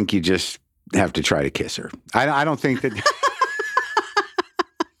 I think you just have to try to kiss her. I don't think that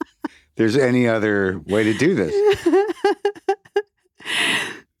there's any other way to do this.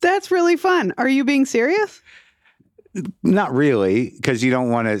 That's really fun. Are you being serious? Not really, because you don't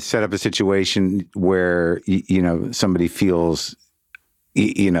want to set up a situation where, somebody feels,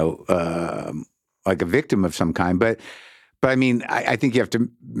 like a victim of some kind. But I mean, I think you have to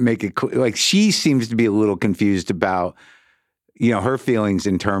make it clear. Like, she seems to be a little confused about, her feelings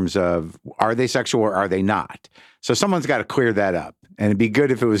in terms of, are they sexual or are they not? So someone's got to clear that up. And it'd be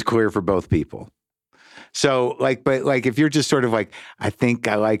good if it was clear for both people. So but if you're just sort of like, I think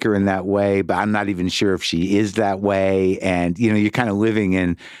I like her in that way, but I'm not even sure if she is that way. And, you're kind of living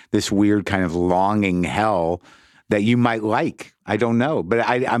in this weird kind of longing hell that you might like. I don't know. But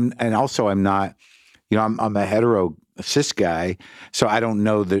I'm not, I'm a hetero cis guy, so I don't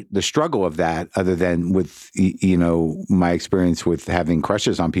know the struggle of that other than with, my experience with having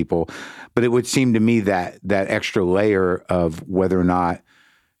crushes on people. But it would seem to me that that extra layer of whether or not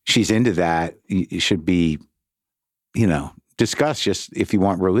she's into that should be, discussed just if you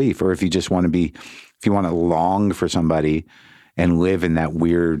want relief or if you just want to long for somebody and live in that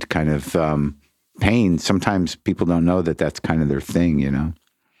weird kind of pain. Sometimes people don't know that that's kind of their thing,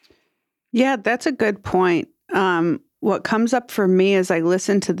 Yeah, that's a good point. What comes up for me as I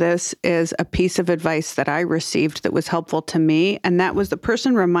listen to this is a piece of advice that I received that was helpful to me. And that was the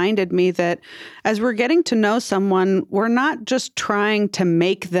person reminded me that as we're getting to know someone, we're not just trying to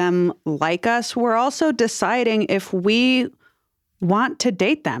make them like us. We're also deciding if we want to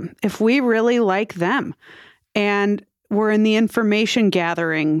date them, if we really like them. And we're in the information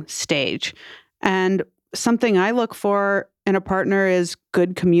gathering stage. And something I look for in a partner is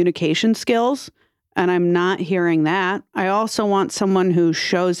good communication skills. And I'm not hearing that. I also want someone who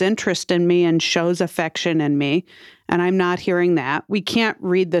shows interest in me and shows affection in me. And I'm not hearing that. We can't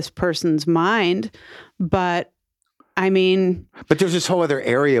read this person's mind, but But there's this whole other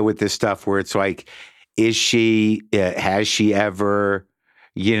area with this stuff where it's like, has she ever,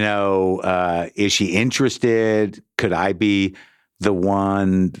 is she interested? Could I be the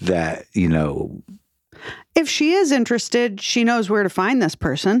one that, If she is interested, she knows where to find this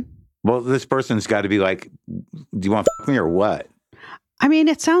person. Well, this person's got to be like, do you want to fuck me or what?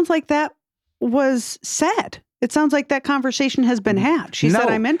 It sounds like that was said. It sounds like that conversation has been had. She said,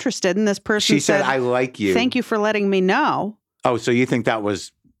 I'm interested. And this person said, I like you. Thank you for letting me know. Oh, so you think that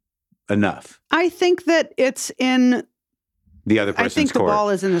was enough? I think that it's in the other person's court. I think the ball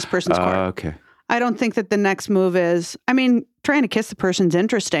is in this person's court. Okay. I don't think that the next move is, trying to kiss the person's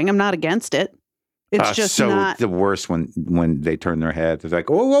interesting. I'm not against it. It's just not the worst when they turn their head. It's like,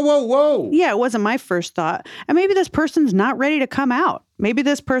 whoa, whoa, whoa, whoa. Yeah, it wasn't my first thought. And maybe this person's not ready to come out. Maybe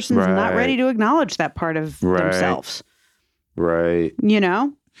this person's not ready to acknowledge that part of themselves. Right. Yeah,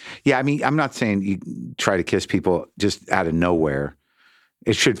 I'm not saying you try to kiss people just out of nowhere.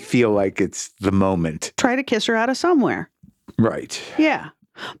 It should feel like it's the moment. Try to kiss her out of somewhere. Right. Yeah.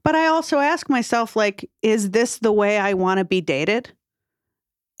 But I also ask myself, is this the way I want to be dated?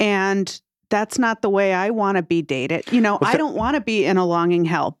 And that's not the way I want to be dated. I don't want to be in a longing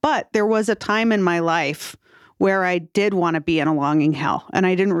hell, but there was a time in my life where I did want to be in a longing hell. And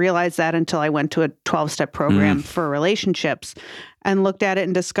I didn't realize that until I went to a 12-step program for relationships and looked at it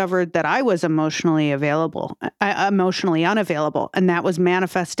and discovered that I was emotionally unavailable. And that was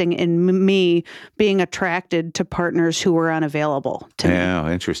manifesting in me being attracted to partners who were unavailable to me. Yeah,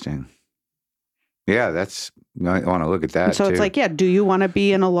 interesting. Yeah, I want to look at that. And so too. it's like, do you want to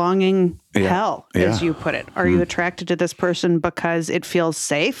be in a longing hell, as you put it? Are you attracted to this person because it feels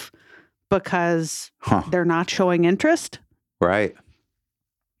safe? Because they're not showing interest? Right.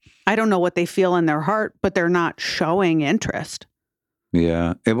 I don't know what they feel in their heart, but they're not showing interest.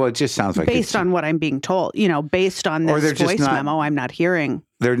 Yeah. It just sounds like based on what I'm being told, based on this voice memo I'm not hearing.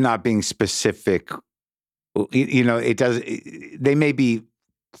 They're not being specific. They may be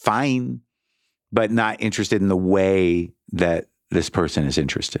fine, but not interested in the way that this person is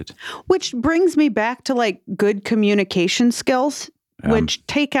interested. Which brings me back to good communication skills, which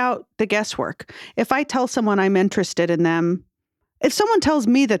take out the guesswork. If I tell someone I'm interested in them, if someone tells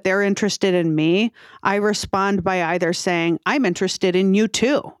me that they're interested in me, I respond by either saying, I'm interested in you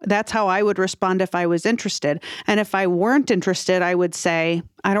too. That's how I would respond if I was interested. And if I weren't interested, I would say,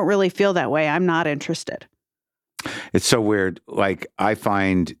 I don't really feel that way. I'm not interested. It's so weird. I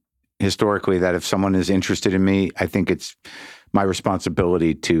find historically that if someone is interested in me, I think it's my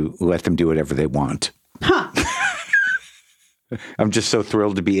responsibility to let them do whatever they want. Huh. I'm just so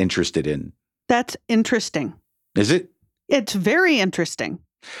thrilled to be interested in. That's interesting. Is it? It's very interesting.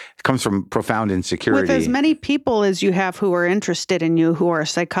 It comes from profound insecurity. With as many people as you have who are interested in you, who are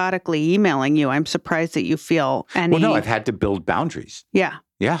psychotically emailing you, I'm surprised that you feel any... Well, no, I've had to build boundaries. Yeah.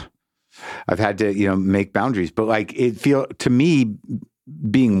 Yeah. I've had to, make boundaries. But to me,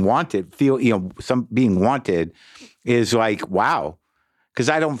 being wanted, being wanted is like, wow. Because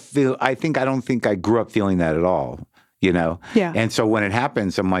I don't think I grew up feeling that at all. Yeah. And so when it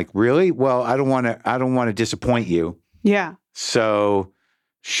happens, I'm like, really? Well, I don't want to disappoint you. Yeah. So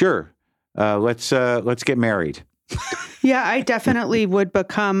sure. Let's get married. Yeah, I definitely would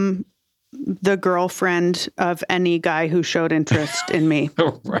become the girlfriend of any guy who showed interest in me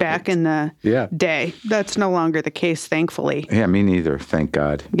back in the day. That's no longer the case, thankfully. Yeah, me neither. Thank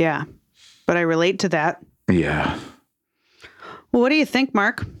God. Yeah. But I relate to that. Yeah. Well, what do you think,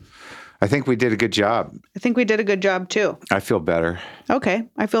 Mark? I think we did a good job. I think we did a good job, too. I feel better. Okay.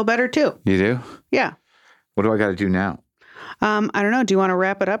 I feel better, too. You do? Yeah. What do I got to do now? I don't know. Do you want to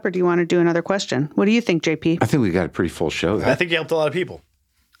wrap it up or do you want to do another question? What do you think, JP? I think we got a pretty full show there. I think you helped a lot of people.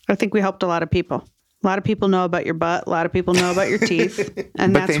 I think we helped a lot of people. A lot of people know about your butt. A lot of people know about your teeth.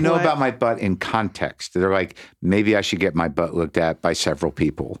 And but they know about my butt in context. They're like, maybe I should get my butt looked at by several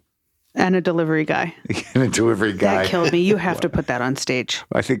people. And a delivery guy. And a delivery guy. That killed me. You have to put that on stage.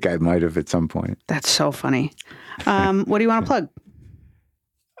 I think I might have at some point. That's so funny. What do you want to plug?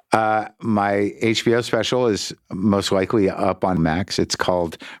 My HBO special is most likely up on Max. It's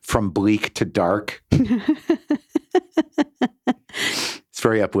called From Bleak to Dark. It's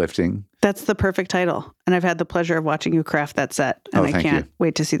very uplifting. That's the perfect title. And I've had the pleasure of watching you craft that set. And I can't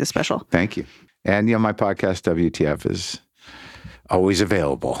wait to see the special. Thank you. And, my podcast, WTF, is always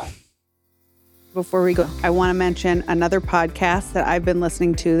available. Before we go, I want to mention another podcast that I've been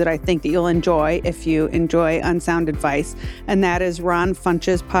listening to that I think that you'll enjoy if you enjoy unsound advice. And that is Ron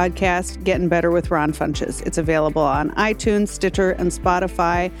Funches' podcast, Getting Better with Ron Funches. It's available on iTunes, Stitcher, and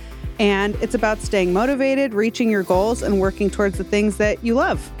Spotify. And it's about staying motivated, reaching your goals, and working towards the things that you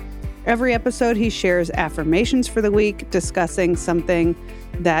love. Every episode, he shares affirmations for the week, discussing something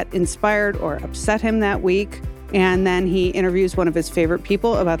that inspired or upset him that week. And then he interviews one of his favorite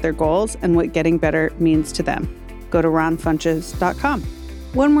people about their goals and what getting better means to them. Go to ronfunches.com.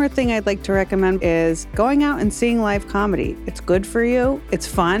 One more thing I'd like to recommend is going out and seeing live comedy. It's good for you. It's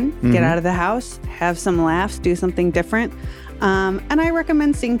fun. Get out of the house, have some laughs, do something different. And I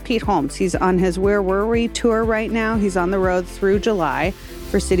recommend seeing Pete Holmes. He's on his Where Were We tour right now. He's on the road through July.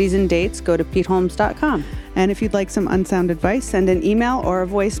 For cities and dates, go to peteholmes.com. And if you'd like some unsound advice, send an email or a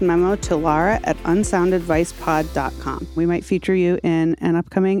voice memo to Lara@unsoundadvicepod.com. We might feature you in an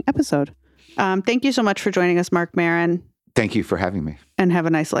upcoming episode. Thank you so much for joining us, Marc Maron. Thank you for having me. And have a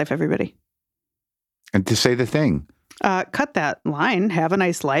nice life, everybody. And to say the thing. Cut that line. Have a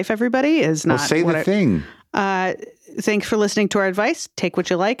nice life, everybody, is not. Well, say the thing. Thanks for listening to our advice. Take what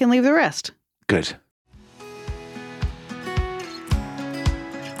you like and leave the rest. Good.